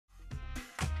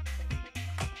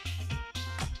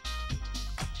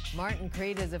Martin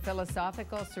Creed is a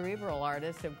philosophical, cerebral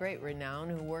artist of great renown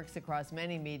who works across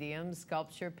many mediums: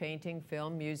 sculpture, painting,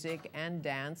 film, music, and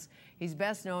dance. He's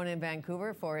best known in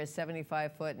Vancouver for his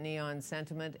 75-foot neon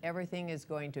sentiment, "Everything is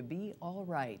going to be all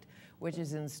right," which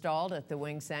is installed at the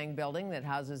Wing Sang building that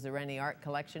houses the Rennie Art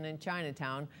Collection in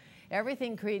Chinatown.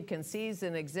 Everything Creed conceives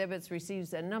and exhibits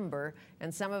receives a number,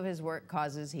 and some of his work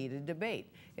causes heated debate.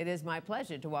 It is my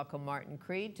pleasure to welcome Martin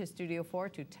Creed to Studio 4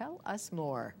 to tell us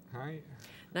more. Hi.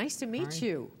 Nice to meet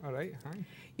you. All right, hi.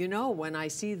 You know, when I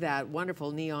see that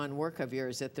wonderful neon work of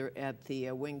yours at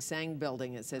the Wing Sang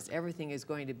building, it says everything is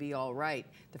going to be all right.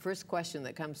 The first question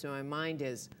that comes to my mind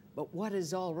is, but what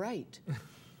is all right?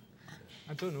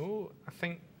 I don't know. I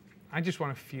think I just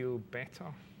want to feel better,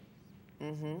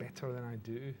 better than I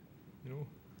do. You know,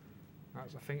 I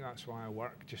think that's why I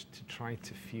work, just to try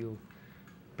to feel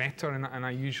better, and I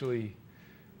usually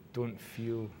don't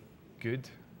feel good.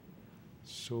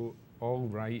 So all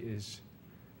right is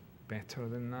better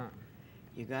than that.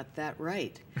 You got that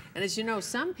right. And as you know,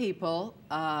 some people,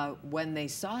 when they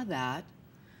saw that,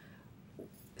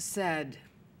 said,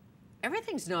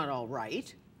 everything's not all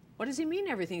right. What does he mean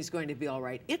everything's going to be all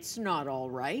right? It's not all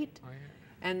right. Oh, yeah.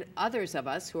 And others of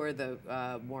us who are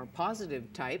the more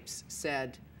positive types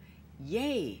said,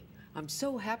 yay, I'm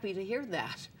so happy to hear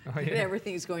that. Oh, yeah. That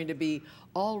everything's going to be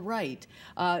all right.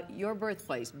 Your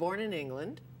birthplace, born in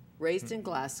England, raised in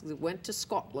Glasgow, went to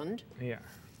Scotland. Yeah.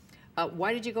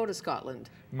 Why did you go to Scotland?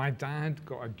 My dad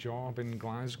got a job in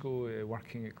Glasgow,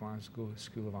 working at Glasgow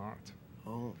School of Art.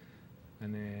 Oh.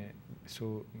 And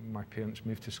so my parents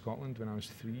moved to Scotland when I was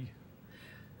 3.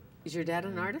 Is your dad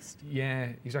an artist? Yeah,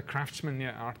 he's a craftsman,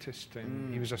 yeah, artist.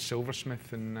 And he was a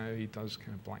silversmith, and now he does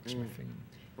kind of blacksmithing.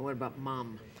 And what about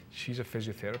Mom? She's a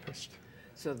physiotherapist.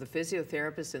 So the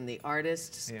physiotherapist and the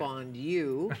artist spawned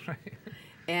you. Right.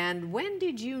 And when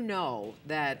did you know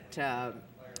that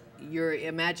your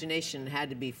imagination had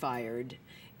to be fired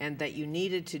and that you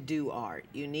needed to do art?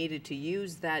 You needed to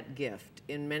use that gift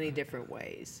in many different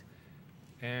ways.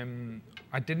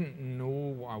 I didn't know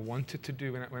what I wanted to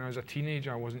do. When I was a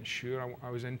teenager, I wasn't sure. I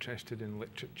was interested in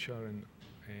literature and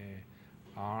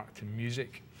art and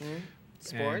music.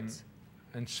 Sports?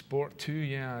 And sport too,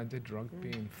 yeah. I did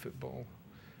rugby and football.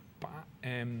 But,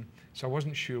 so I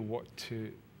wasn't sure what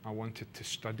I wanted to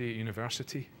study at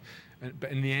university.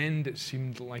 But in the end, it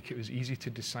seemed like it was easy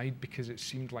to decide because it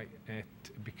seemed like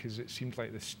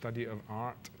the study of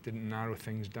art didn't narrow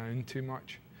things down too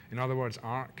much. In other words,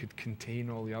 art could contain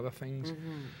all the other things,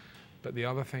 but the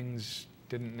other things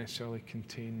didn't necessarily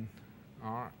contain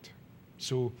art.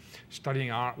 So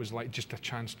studying art was like just a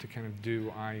chance to kind of do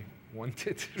what I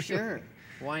wanted. Sure,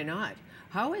 why not?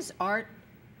 How is art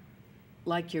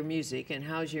like your music, and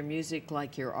how's your music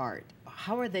like your art?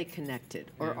 How are they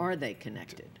connected, or are they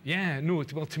connected? Yeah, no,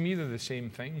 well, to me they're the same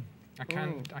thing. I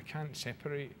can't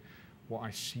separate what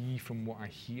I see from what I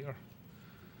hear.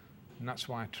 And that's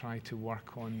why I try to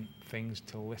work on things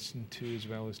to listen to as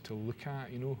well as to look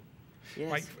at, you know. Yes.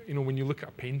 Like, you know, when you look at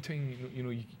a painting,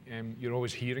 you're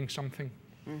always hearing something.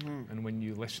 And when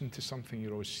you listen to something,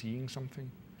 you're always seeing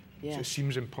something. Yes. So it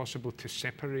seems impossible to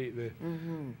separate the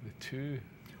two.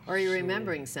 Or you're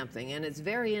remembering something, and it's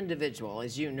very individual,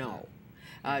 as you know.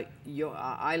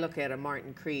 I look at a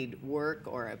Martin Creed work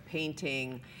or a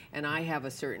painting, and I have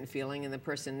a certain feeling, and the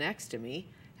person next to me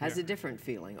has a different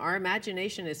feeling. Our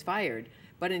imagination is fired,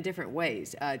 but in different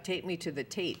ways. Take me to the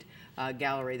Tate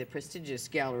Gallery, the prestigious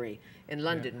gallery in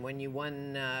London, when you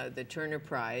won the Turner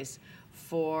Prize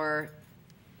for,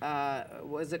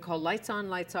 was it called Lights On,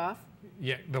 Lights Off?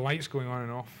 Yeah, the lights going on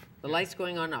and off. The lights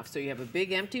going on and off. So you have a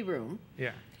big empty room.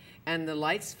 Yeah. And the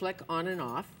lights flick on and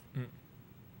off.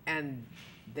 And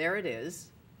there it is.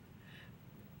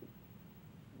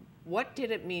 What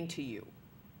did it mean to you?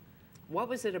 What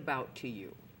was it about to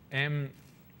you?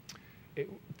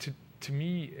 To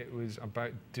me, it was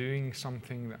about doing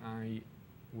something that I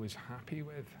was happy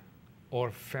with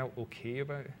or felt okay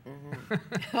about.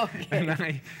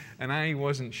 Okay. and I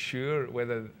wasn't sure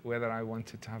whether I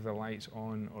wanted to have the lights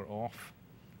on or off.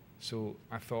 So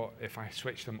I thought if I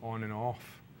switch them on and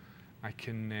off, I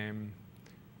can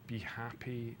be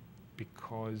happy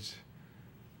because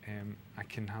I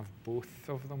can have both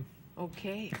of them.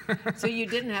 Okay. So you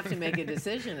didn't have to make a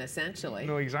decision, essentially.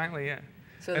 No, exactly, yeah.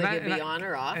 So they could be on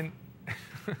or off.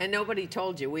 And nobody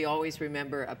told you. We always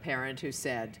remember a parent who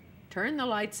said, turn the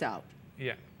lights out.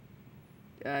 Yeah.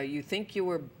 You think you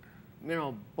were,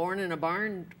 born in a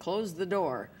barn, close the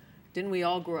door. Didn't we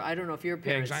all grow? I don't know if your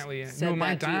parents exactly, yeah. said No,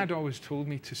 my that to you. dad always told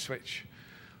me to switch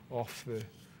off the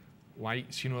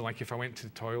lights, you know, like if I went to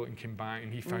the toilet and came back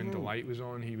and he found the light was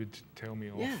on, he would tell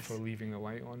me off for leaving the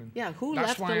light on. And yeah, who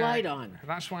left the light on?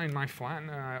 That's why in my flat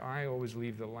now, I always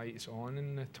leave the lights on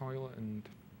in the toilet and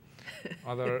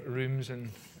other rooms, and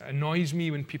it annoys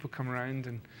me when people come around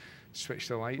and switch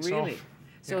the lights off. Really?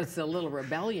 So it's a little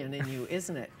rebellion in you,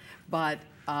 isn't it? But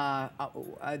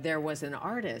there was an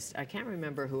artist, I can't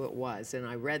remember who it was, and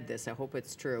I read this, I hope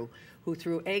it's true, who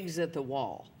threw eggs at the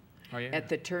wall at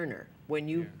the Turner. When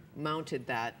you mounted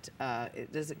that,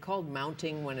 is it called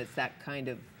mounting when it's that kind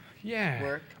of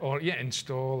work? Or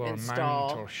install or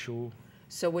mount or show.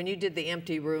 So when you did the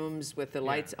empty rooms with the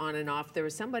lights on and off, there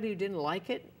was somebody who didn't like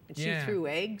it, and she threw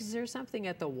eggs or something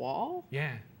at the wall?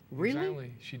 Yeah. Really?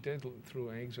 Exactly. She did throw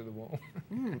eggs at the wall.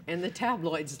 And the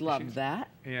tabloids loved that.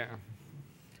 Yeah.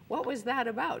 What was that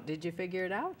about? Did you figure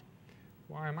it out?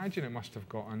 Well, I imagine it must have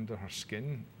got under her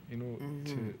skin, you know,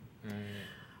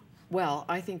 Well,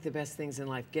 I think the best things in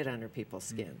life get under people's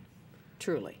skin,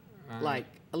 truly, like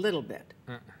a little bit.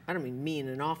 I don't mean mean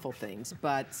and awful things,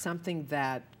 but something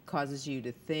that causes you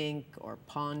to think or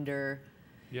ponder.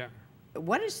 Yeah.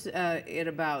 What is it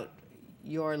about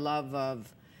your love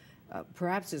of,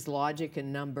 perhaps it's logic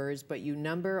and numbers, but you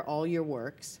number all your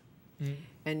works,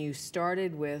 and you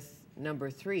started with number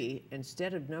 3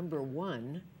 instead of number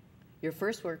 1. Your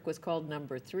first work was called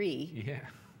number 3. Yeah.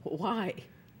 Why?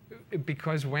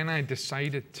 Because when I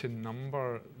decided to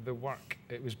number the work,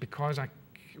 it was because I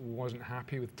wasn't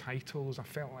happy with titles. I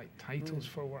felt like titles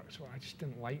for work, so I just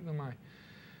didn't like them.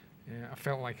 I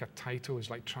felt like a title was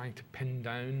like trying to pin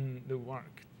down the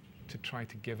work to try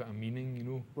to give it a meaning, you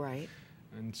know. Right.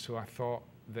 And so I thought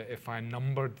that if I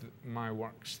numbered my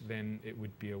works, then it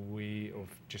would be a way of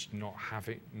just not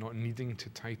needing to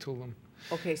title them.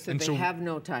 Okay, so they have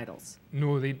no titles.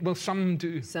 No, well, some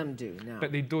do. Some do now.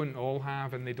 But they don't all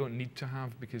have, and they don't need to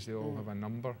have, because they all have a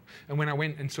number. And when I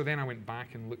went, and so then I went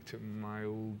back and looked at my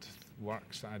old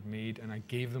works that I'd made, and I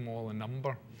gave them all a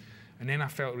number. And then I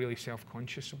felt really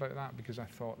self-conscious about that, because I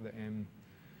thought that,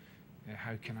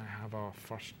 how can I have a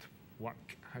first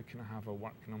work? How can I have a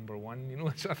work number 1? You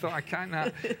know, so I thought I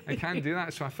can't do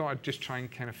that. So I thought I'd just try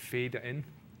and kind of fade it in.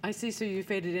 I see. So you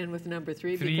faded in with number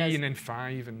 3 3 because and then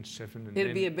 5 and 7 and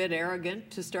it'd be a bit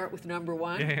arrogant to start with number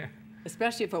 1. Yeah.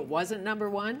 Especially if it wasn't number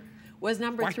 1. Was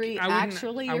number 3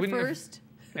 actually your first?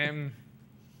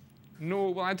 No.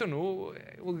 Well, I don't know.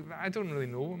 Well, I don't really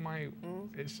know what my.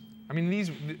 I mean,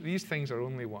 these things are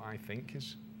only what I think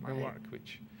is my work,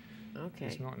 which. Okay.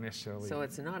 It's not necessarily. So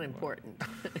it's not important.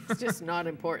 It's just not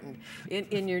important.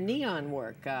 In your neon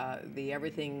work, the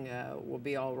Everything Will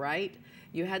Be All Right,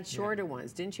 you had shorter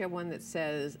ones. Didn't you have one that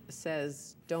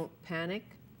says don't panic?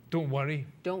 Don't worry.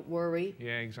 Don't worry.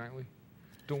 Yeah, exactly.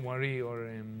 Don't worry, or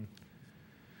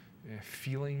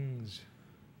feelings.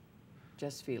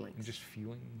 Just feelings. Just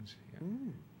feelings, yeah.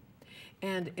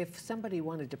 And if somebody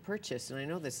wanted to purchase, and I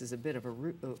know this is a bit of a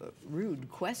rude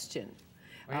question,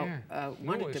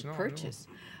 wanted to purchase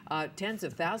tens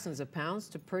of thousands of pounds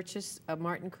to purchase a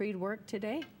Martin Creed work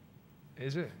today?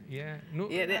 Is it? Yeah. No.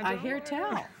 I hear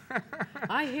tell.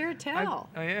 I hear tell.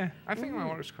 Yeah. I think my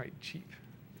work's quite cheap.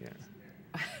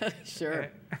 Yeah. Sure.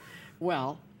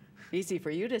 Well, easy for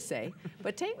you to say.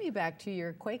 But take me back to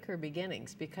your Quaker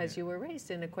beginnings, because you were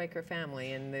raised in a Quaker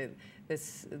family, and the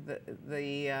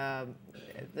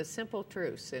simple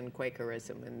truths in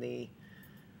Quakerism and the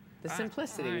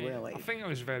simplicity, really. I think I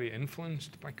was very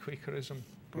influenced by Quakerism.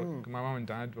 My mum and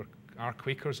dad are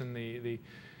Quakers, and they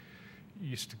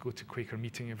used to go to Quaker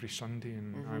meeting every Sunday,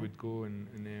 and I would go, and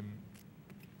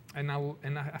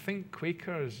I think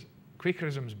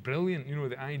Quakerism's brilliant. You know,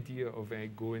 the idea of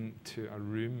going to a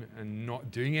room and not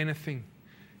doing anything,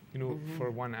 you know, for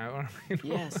 1 hour. You know?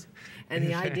 Yes, and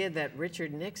the idea that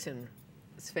Richard Nixon's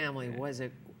family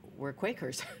were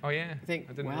Quakers. Oh yeah, I think,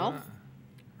 I didn't know that.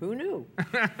 Who knew?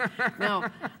 Now,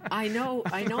 I know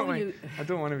you. I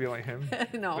don't want to be like him.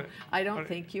 No, I don't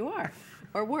think you are,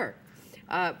 or were.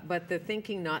 But the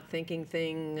thinking, not thinking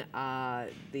thing,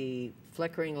 the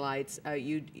flickering lights.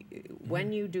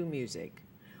 When you do music,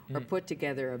 or put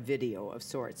together a video of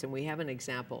sorts, and we have an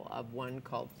example of one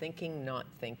called "Thinking, Not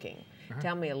Thinking."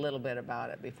 Tell me a little bit about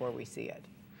it before we see it.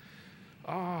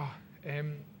 Well,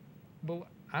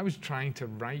 I was trying to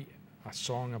write a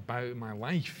song about my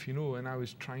life, you know, and I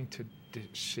was trying to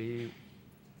say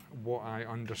what I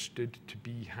understood to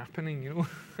be happening, you know.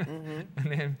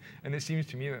 And it seems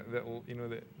to me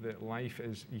that life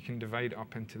is, you can divide it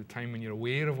up into the time when you're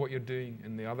aware of what you're doing,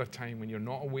 and the other time when you're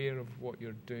not aware of what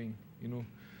you're doing, you know.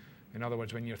 In other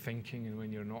words, when you're thinking and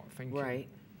when you're not thinking. Right.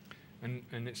 And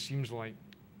it seems like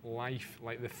life,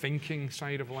 like the thinking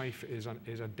side of life, is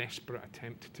a desperate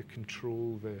attempt to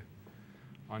control the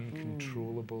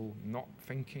uncontrollable, not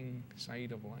thinking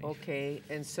side of life. Okay,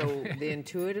 and so the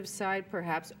intuitive side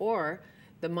perhaps, or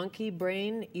the monkey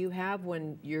brain you have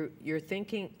when you're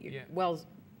thinking, Yeah. well,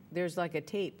 there's like a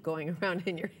tape going around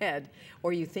in your head,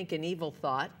 or you think an evil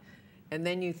thought, and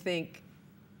then you think,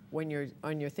 when you're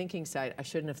on your thinking side, I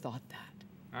shouldn't have thought that.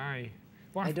 Aye.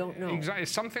 Well, I don't know. Exactly,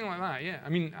 something like that, yeah. I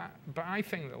mean, but I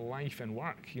think that life and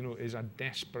work, you know, is a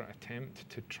desperate attempt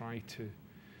to try to,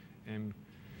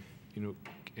 you know,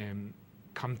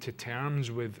 come to terms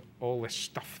with all this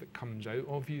stuff that comes out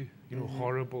of you, you know,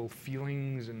 horrible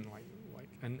feelings and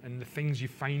and the things you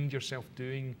find yourself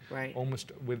doing, Right.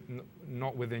 almost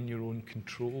not within your own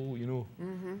control, you know.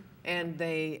 And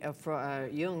they,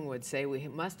 Jung would say, we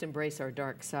must embrace our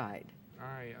dark side.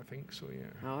 Aye, I think so, yeah.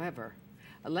 However,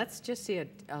 let's just see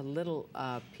a little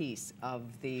piece of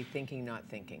the Thinking Not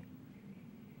Thinking.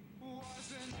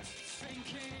 Wasn't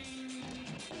thinking.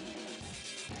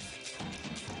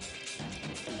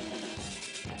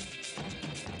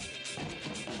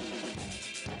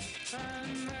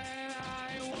 And then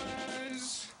I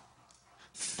was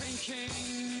thinking.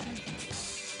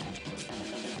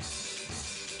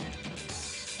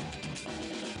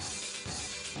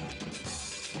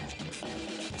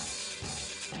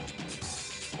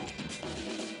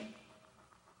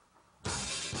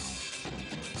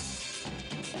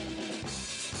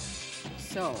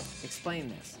 So, explain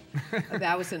this.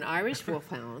 That was an Irish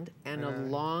wolfhound and a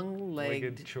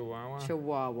long-legged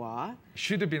Chihuahua.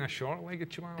 Should have been a short-legged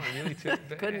Chihuahua, really.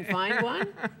 Couldn't find one?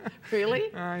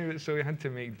 Really? Aye, so we had to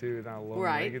make do with that long-legged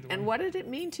Right. one. And what did it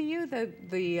mean to you?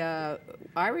 The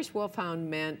Irish wolfhound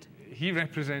meant... He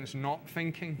represents not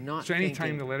thinking. Not so anytime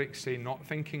thinking. the lyrics say not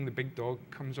thinking, the big dog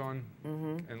comes on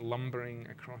and lumbering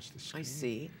across the screen. I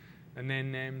see. And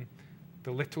then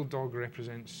the little dog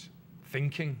represents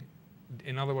thinking.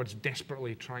 In other words,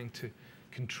 desperately trying to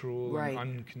control Right. an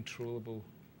uncontrollable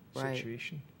Right.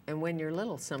 situation. And when you're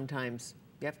little, sometimes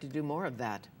you have to do more of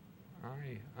that.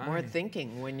 Aye, More aye.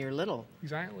 thinking when you're little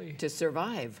Exactly. to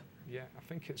survive. Yeah, I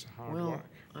think it's hard Well, work.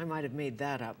 I might have made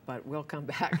that up, but we'll come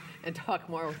back and talk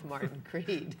more with Martin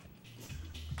Creed.